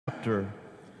chapter.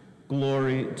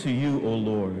 Glory to you, O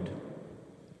Lord.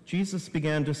 Jesus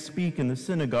began to speak in the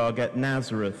synagogue at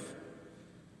Nazareth.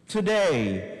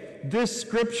 Today, this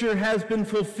scripture has been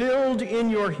fulfilled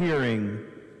in your hearing.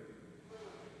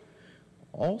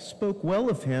 All spoke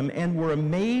well of him and were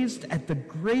amazed at the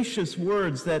gracious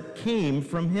words that came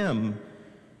from him.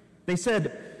 They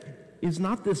said, "Is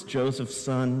not this Joseph's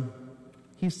son?"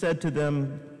 He said to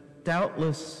them,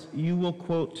 "Doubtless you will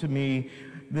quote to me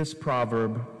this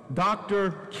proverb,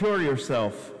 'Doctor, cure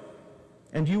yourself.'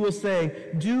 And you will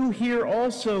say, 'Do here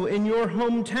also in your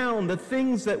hometown the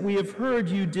things that we have heard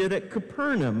you did at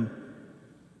Capernaum.'"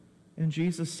 And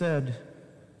Jesus said,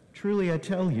 "Truly I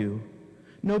tell you,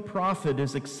 no prophet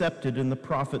is accepted in the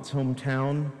prophet's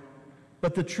hometown.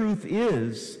 But the truth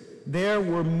is, there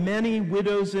were many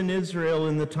widows in Israel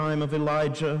in the time of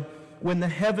Elijah, when the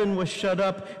heaven was shut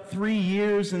up 3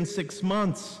 years and 6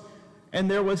 months, and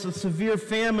there was a severe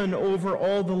famine over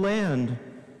all the land.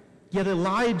 Yet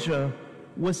Elijah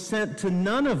was sent to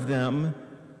none of them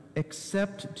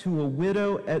except to a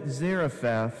widow at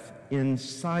Zarephath in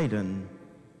Sidon.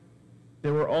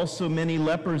 There were also many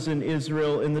lepers in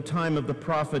Israel in the time of the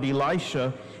prophet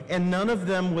Elisha, and none of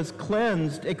them was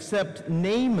cleansed except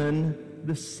Naaman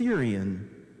the Syrian."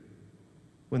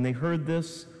 When they heard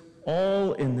this,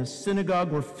 all in the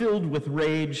synagogue were filled with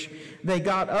rage. They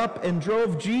got up and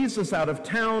drove Jesus out of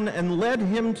town and led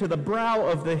him to the brow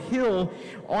of the hill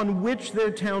on which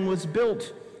their town was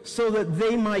built, so that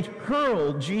they might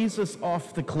hurl Jesus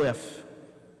off the cliff.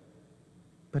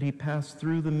 But he passed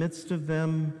through the midst of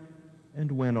them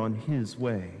and went on his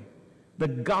way. The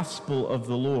gospel of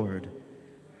the Lord.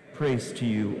 Praise to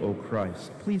you, O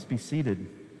Christ. Please be seated.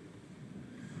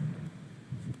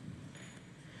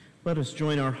 Let us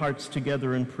join our hearts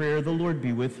together in prayer. The Lord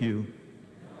be with you.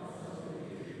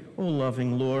 O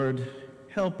loving Lord,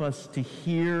 help us to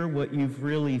hear what you've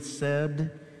really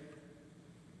said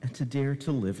and to dare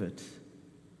to live it.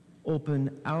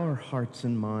 Open our hearts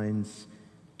and minds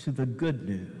to the good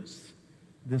news.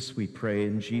 This we pray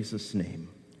in Jesus' name.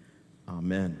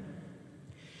 Amen.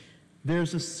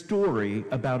 There's a story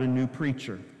about a new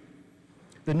preacher.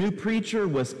 The new preacher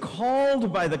was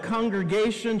called by the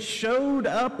congregation, showed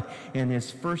up, and his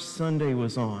first Sunday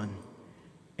was on,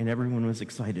 and everyone was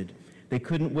excited. They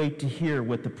couldn't wait to hear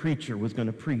what the preacher was going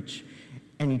to preach,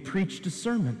 and he preached a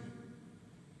sermon.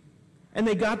 And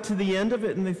they got to the end of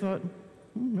it, and they thought,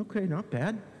 okay, not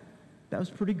bad. That was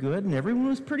pretty good, and everyone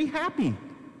was pretty happy.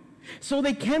 So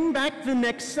they came back the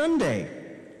next Sunday,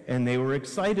 and they were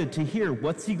excited to hear,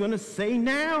 what's he going to say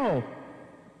now?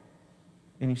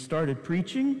 And he started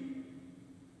preaching,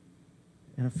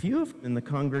 and a few of them in the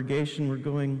congregation were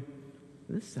going,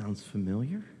 this sounds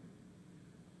familiar.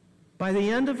 By the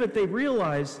end of it, they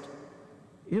realized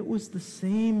it was the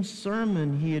same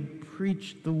sermon he had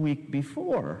preached the week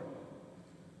before.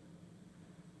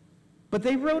 But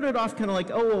they wrote it off kind of like,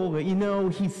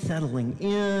 he's settling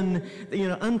in,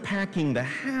 unpacking the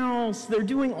house. They're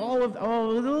doing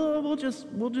we'll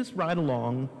just ride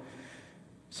along.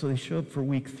 So they show up for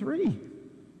week 3.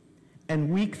 And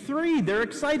week 3, they're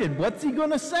excited. What's he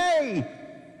going to say?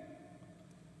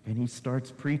 And he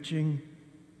starts preaching.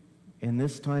 And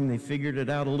this time they figured it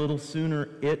out a little sooner.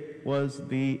 It was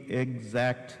the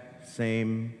exact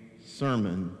same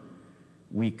sermon,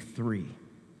 week 3.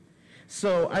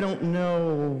 So I don't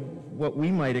know what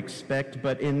we might expect,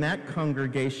 but in that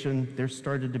congregation, there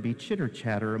started to be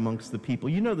chitter-chatter amongst the people.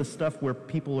 You know the stuff where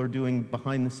people are doing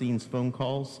behind-the-scenes phone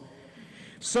calls?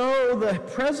 So the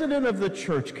president of the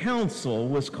church council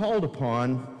was called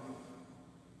upon.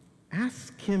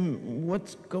 Ask him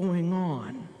what's going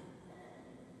on.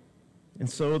 And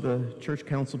so the church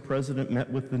council president met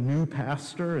with the new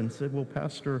pastor and said, well,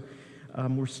 Pastor,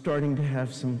 we're starting to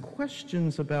have some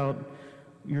questions about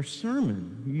your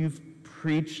sermon. You've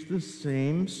preached the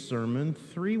same sermon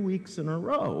 3 weeks in a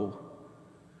row.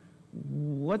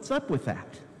 What's up with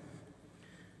that?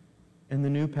 And the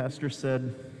new pastor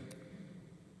said,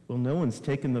 well, no one's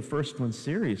taken the first one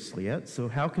seriously yet, so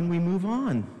how can we move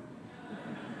on?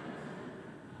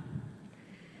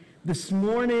 This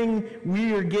morning,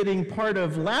 we are getting part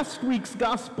of last week's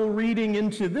gospel reading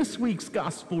into this week's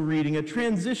gospel reading, a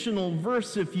transitional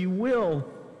verse, if you will.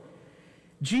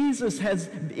 Jesus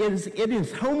is in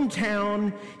his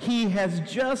hometown. He has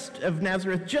of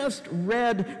Nazareth just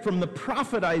read from the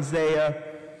prophet Isaiah,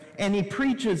 and he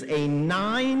preaches a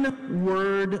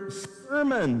 9-word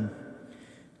sermon.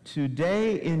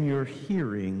 Today in your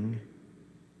hearing,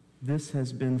 this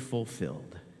has been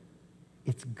fulfilled.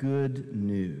 It's good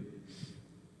news.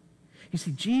 You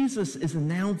see, Jesus is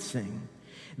announcing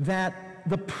that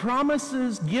the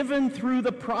promises given through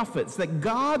the prophets, that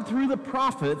God through the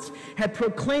prophets had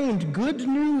proclaimed good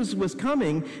news was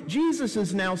coming, Jesus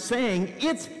is now saying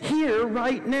it's here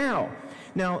right now.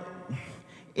 Now,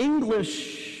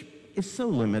 English is so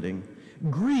limiting.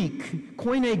 Greek,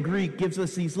 Koine Greek, gives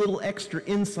us these little extra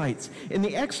insights. And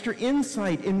the extra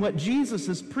insight in what Jesus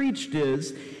has preached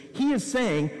is, he is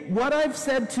saying, what I've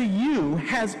said to you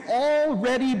has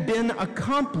already been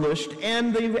accomplished,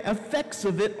 and the effects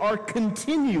of it are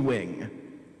continuing.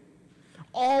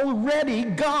 Already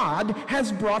God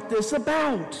has brought this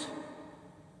about.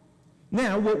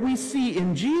 Now, what we see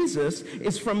in Jesus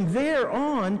is from there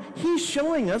on, he's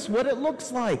showing us what it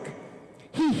looks like.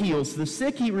 He heals the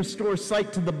sick. He restores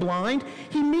sight to the blind.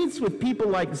 He meets with people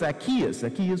like Zacchaeus.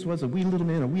 Zacchaeus was a wee little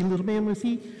man was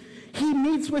he? He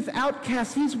meets with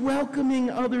outcasts. He's welcoming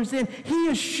others in. He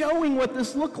is showing what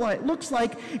this looks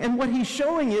like, and what he's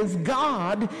showing is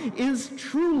God is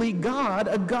truly God,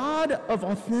 a God of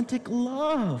authentic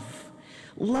love.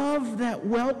 Love that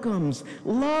welcomes,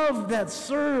 love that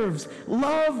serves,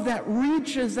 love that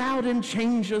reaches out and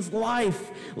changes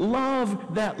life,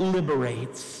 love that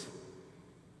liberates.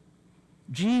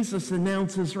 Jesus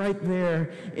announces right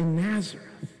there in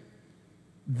Nazareth,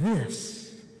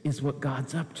 this is what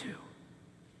God's up to.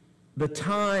 The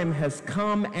time has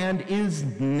come and is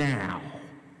now.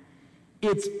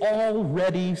 It's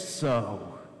already so.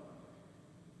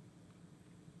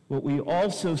 What we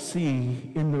also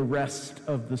see in the rest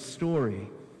of the story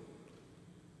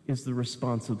is the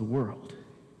response of the world.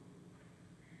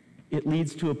 It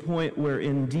leads to a point where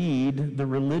indeed the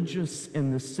religious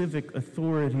and the civic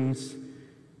authorities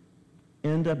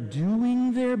end up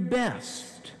doing their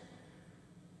best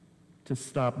to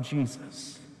stop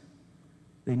Jesus.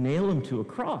 They nail him to a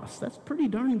cross. That's pretty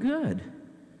darn good.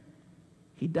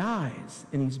 He dies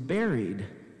and he's buried.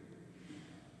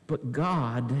 But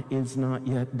God is not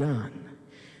yet done.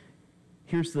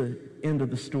 Here's the end of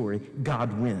the story.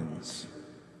 God wins.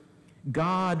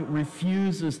 God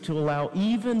refuses to allow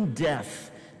even death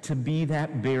to be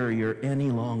that barrier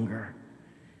any longer.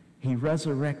 He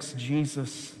resurrects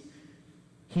Jesus.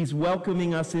 He's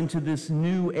welcoming us into this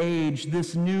new age,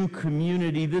 this new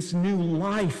community, this new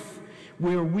life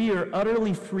where we are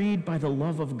utterly freed by the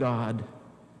love of God.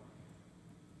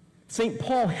 St.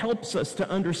 Paul helps us to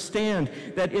understand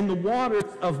that in the waters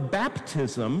of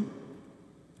baptism,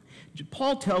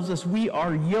 Paul tells us we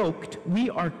are yoked, we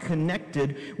are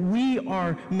connected, we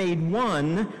are made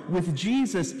one with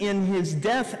Jesus in his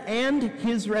death and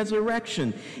his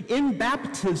resurrection. In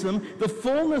baptism, the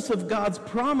fullness of God's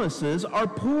promises are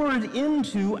poured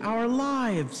into our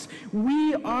lives.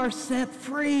 We are set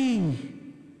free.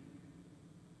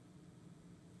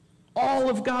 All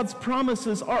of God's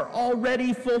promises are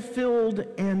already fulfilled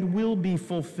and will be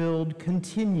fulfilled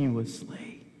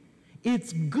continuously.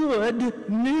 It's good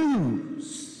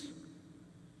news.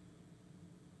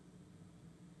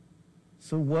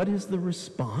 So what is the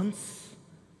response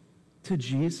to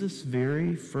Jesus'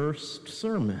 very first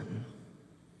sermon?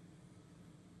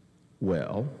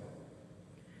 Well,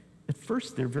 at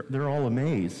first they're all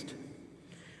amazed.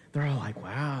 They're all like,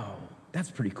 wow, that's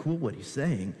pretty cool what he's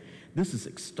saying. This is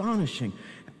astonishing.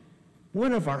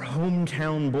 One of our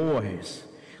hometown boys.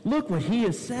 Look what he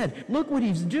has said. Look what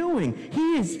he's doing.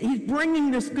 He's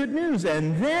bringing this good news.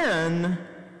 And then,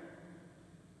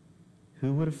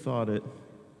 who would have thought it?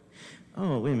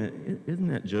 Oh, wait a minute. Isn't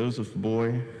that Joseph's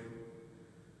boy?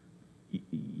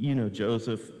 You know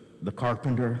Joseph, the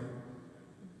carpenter.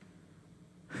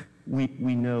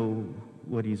 We know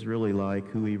what he's really like,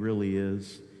 who he really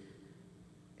is.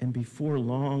 And before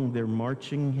long, they're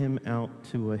marching him out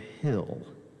to a hill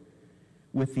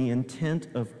with the intent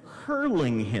of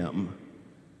hurling him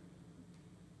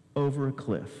over a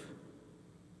cliff.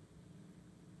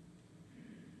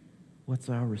 What's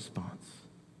our response?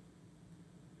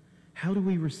 How do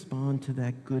we respond to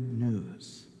that good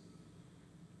news?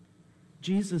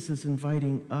 Jesus is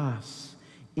inviting us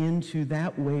into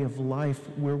that way of life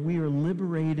where we are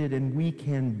liberated and we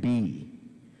can be.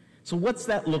 So what's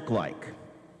that look like?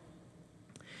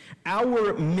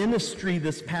 Our ministry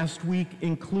this past week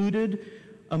included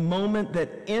a moment that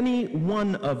any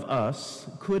one of us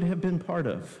could have been part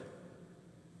of.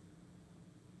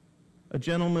 A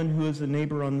gentleman who is a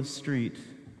neighbor on the street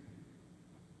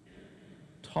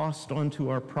tossed onto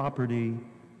our property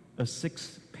a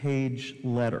 6-page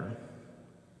letter.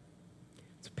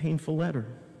 It's a painful letter.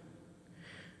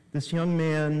 This young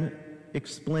man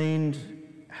explained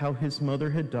how his mother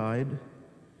had died.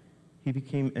 He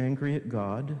became angry at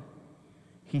God.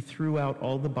 He threw out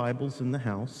all the Bibles in the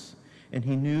house, and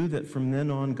he knew that from then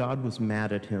on God was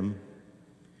mad at him,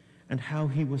 and how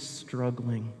he was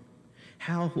struggling,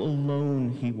 how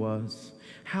alone he was,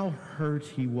 how hurt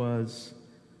he was,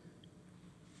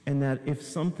 and that if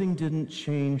something didn't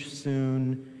change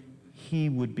soon, he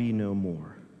would be no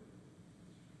more.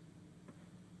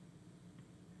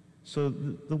 So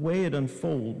the way it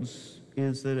unfolds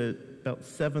is that at about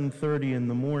 7:30 in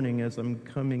the morning, as I'm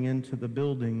coming into the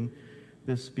building,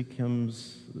 this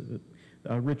becomes,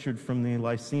 Richard from the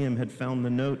Lyceum had found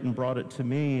the note and brought it to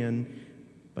me, and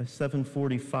by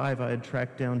 7:45 I had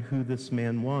tracked down who this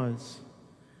man was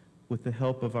with the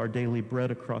help of our daily bread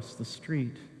across the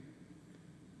street.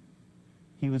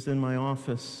 He was in my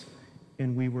office,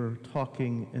 and we were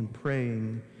talking and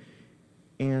praying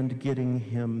and getting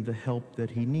him the help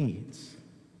that he needs.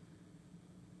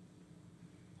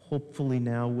 Hopefully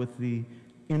now, with the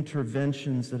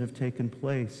interventions that have taken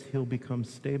place, he'll become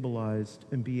stabilized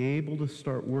and be able to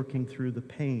start working through the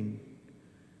pain.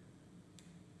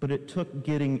 But it took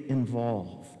getting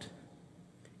involved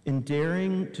in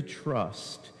daring to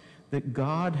trust that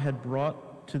God had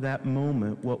brought to that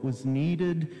moment what was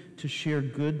needed to share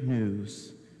good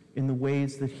news in the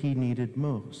ways that he needed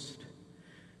most.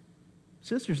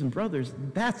 Sisters and brothers,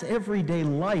 that's everyday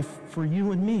life for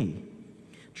you and me.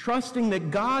 Trusting that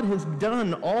God has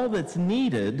done all that's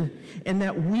needed and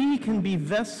that we can be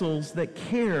vessels that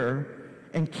care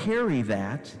and carry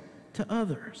that to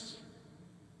others.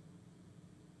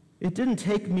 It didn't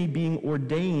take me being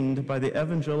ordained by the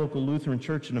Evangelical Lutheran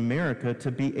Church in America to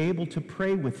be able to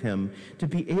pray with him, to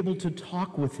be able to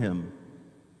talk with him.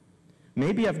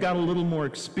 Maybe I've got a little more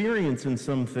experience in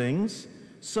some things.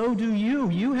 So do you.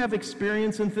 You have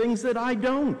experience in things that I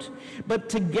don't. But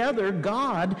together,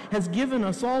 God has given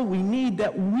us all we need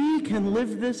that we can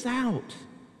live this out.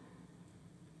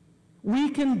 We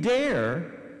can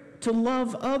dare to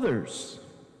love others.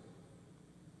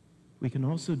 We can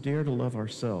also dare to love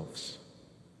ourselves.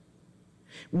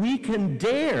 We can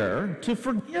dare to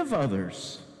forgive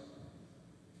others.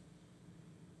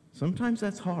 Sometimes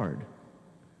that's hard.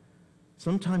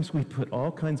 Sometimes we put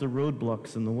all kinds of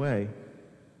roadblocks in the way.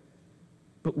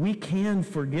 But we can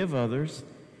forgive others,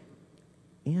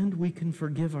 and we can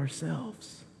forgive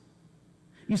ourselves.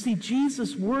 You see,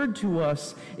 Jesus' word to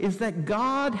us is that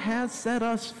God has set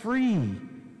us free.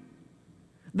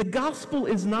 The gospel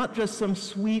is not just some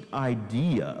sweet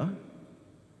idea.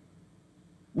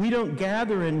 We don't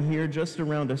gather in here just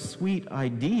around a sweet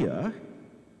idea.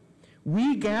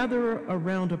 We gather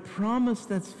around a promise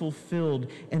that's fulfilled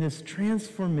and is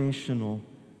transformational.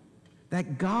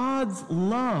 That God's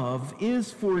love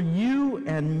is for you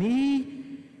and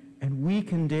me, and we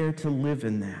can dare to live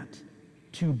in that,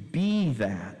 to be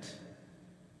that.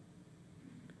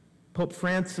 Pope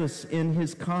Francis, in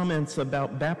his comments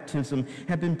about baptism,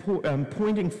 have been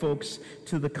pointing folks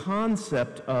to the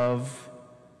concept of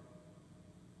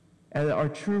our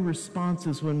true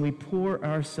responses when we pour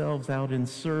ourselves out in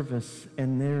service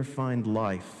and there find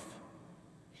life.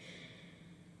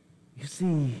 You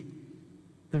see,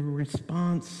 the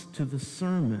response to the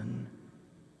sermon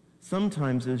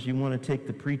sometimes is you want to take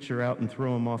the preacher out and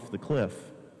throw him off the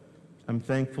cliff. I'm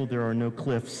thankful there are no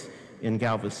cliffs in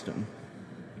Galveston.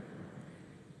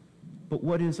 But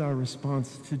what is our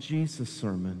response to Jesus'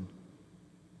 sermon?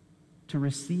 To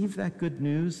receive that good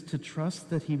news, to trust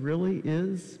that he really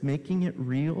is making it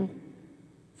real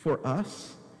for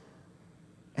us,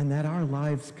 and that our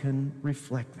lives can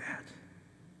reflect that.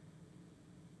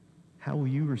 How will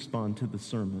you respond to the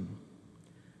sermon?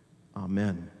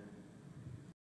 Amen.